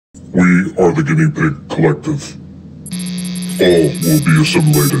We are the Guinea Pig Collective. All will be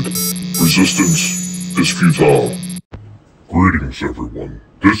assimilated. Resistance is futile. Greetings, everyone.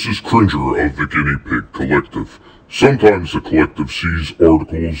 This is Cringer of the Guinea Pig Collective. Sometimes the Collective sees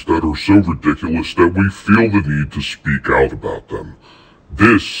articles that are so ridiculous that we feel the need to speak out about them.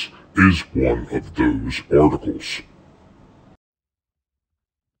 This is one of those articles.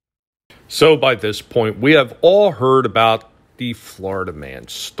 So by this point, we have all heard about the Florida man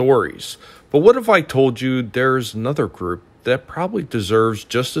stories. But what if I told you there's another group that probably deserves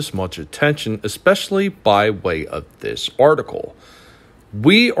just as much attention, especially by way of this article?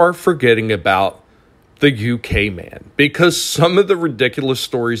 We are forgetting about the UK man, because some of the ridiculous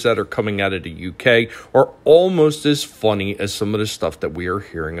stories that are coming out of the UK are almost as funny as some of the stuff that we are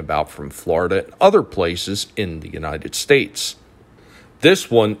hearing about from Florida and other places in the United States. This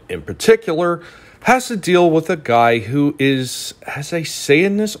one in particular has to deal with a guy who is, as I say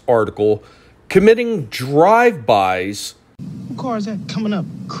in this article, committing drive-bys. What car is that coming up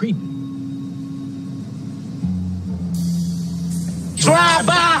creeping?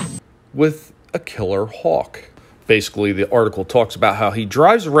 Drive-by! With a killer hawk. Basically, the article talks about how he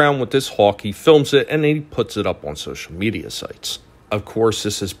drives around with this hawk, he films it, and then he puts it up on social media sites. Of course,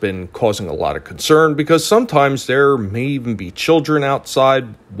 this has been causing a lot of concern because sometimes there may even be children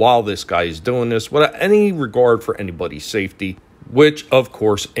outside while this guy is doing this without any regard for anybody's safety, which, of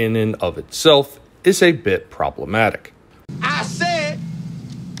course, in and of itself is a bit problematic. I said,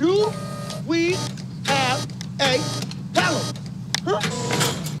 do we have a problem? Huh?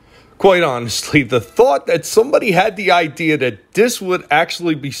 Quite honestly, the thought that somebody had the idea that this would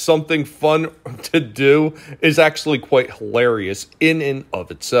actually be something fun to do is actually quite hilarious in and of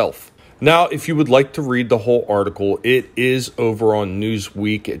itself. Now, if you would like to read the whole article, it is over on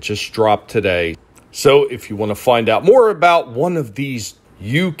Newsweek. It just dropped today. So if you want to find out more about one of these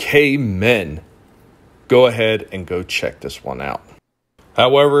UK men, go ahead and go check this one out.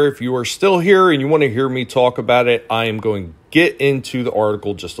 However, if you are still here and you want to hear me talk about it, I am going to get into the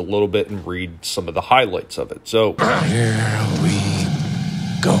article just a little bit and read some of the highlights of it. So, here we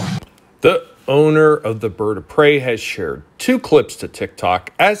go. The owner of the bird of prey has shared 2 clips to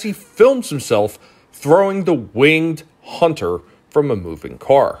TikTok as he films himself throwing the winged hunter from a moving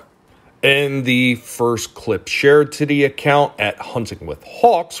car. And the first clip shared to the account at Hunting with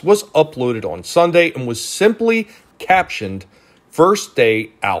Hawks was uploaded on Sunday and was simply captioned, "First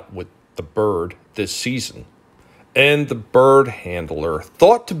day out with the bird this season." And the bird handler,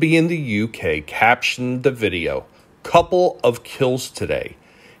 thought to be in the UK, captioned the video, "Couple of kills today."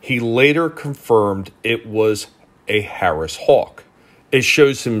 He later confirmed it was a Harris hawk. It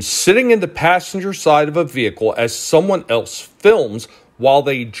shows him sitting in the passenger side of a vehicle as someone else films while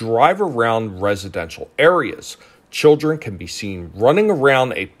they drive around residential areas. Children can be seen running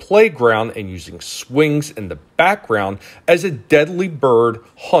around a playground and using swings in the background as a deadly bird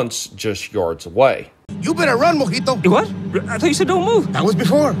hunts just yards away. You better run, Mojito. What? I thought you said don't move. That was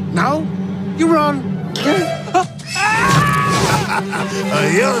before. Now, you run.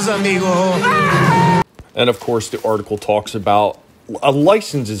 Adios, amigo. And of course, the article talks about a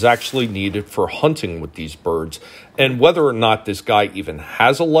license is actually needed for hunting with these birds, and whether or not this guy even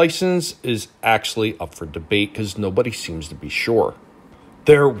has a license is actually up for debate because nobody seems to be sure.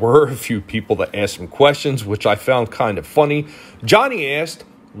 There were a few people that asked him questions, which I found kind of funny. Johnny asked,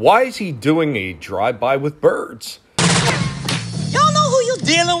 why is he doing a drive-by with birds? Y'all know who you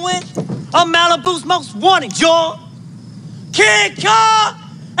dealing with? I'm Malibu's most wanted, y'all. Kid Car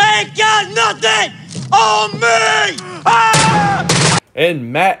ain't got nothing on me! Ah!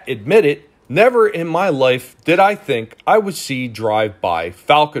 And Matt admitted, never in my life did I think I would see drive-by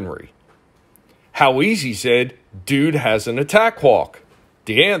falconry. How Easy said, dude has an attack hawk.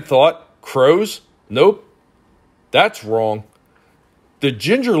 Deanne thought, crows? Nope, that's wrong. The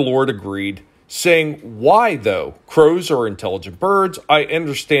Ginger Lord agreed, saying, why though? Crows are intelligent birds. I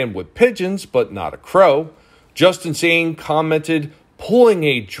understand with pigeons, but not a crow. Justin Zane commented, pulling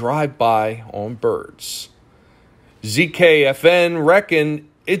a drive-by on birds. ZKFN reckon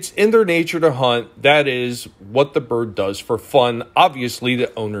it's in their nature to hunt. That is what the bird does for fun. Obviously,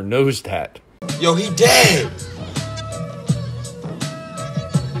 the owner knows that. Yo, he dead.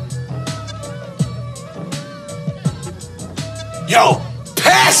 Yo,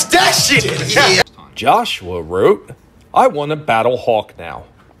 pass that shit. Yeah. Joshua wrote, I want a battle hawk now.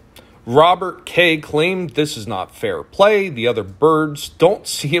 Robert K. claimed this is not fair play. The other birds don't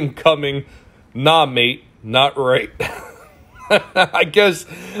see him coming. Nah, mate, not right. I guess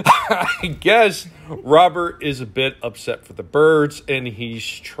Robert is a bit upset for the birds, and he's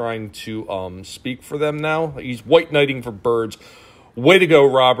trying to speak for them now. He's white knighting for birds, Way to go,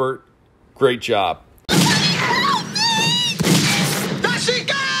 Robert. Great job. That's it,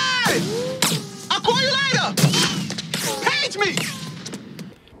 guys! I'll call you later! Page me!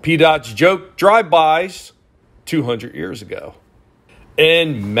 P-Dot's joke drive-bys 200 years ago.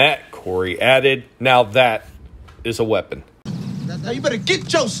 And Matt Corey added, now that is a weapon. Now you better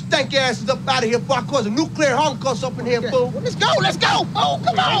get your stank asses up out of here before I cause a nuclear holocaust up in here, fool. Let's go! Oh,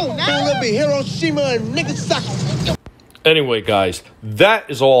 come on now! A little bit Hiroshima and Nagasaki. Anyway, guys, that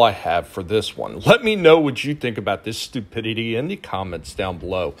is all I have for this one. Let me know what you think about this stupidity in the comments down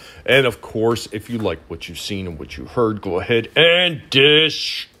below. And, of course, if you like what you've seen and what you heard, go ahead and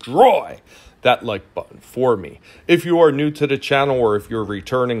destroy that like button for me. If you are new to the channel or if you're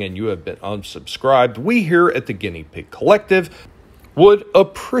returning and you have been unsubscribed, we here at the Guinea Pig Collective would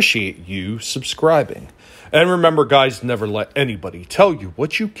appreciate you subscribing. And remember, guys, never let anybody tell you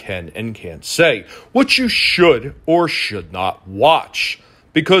what you can and can't say, what you should or should not watch,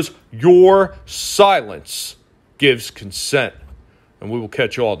 because your silence gives consent. And we will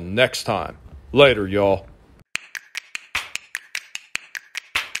catch you all next time. Later, y'all.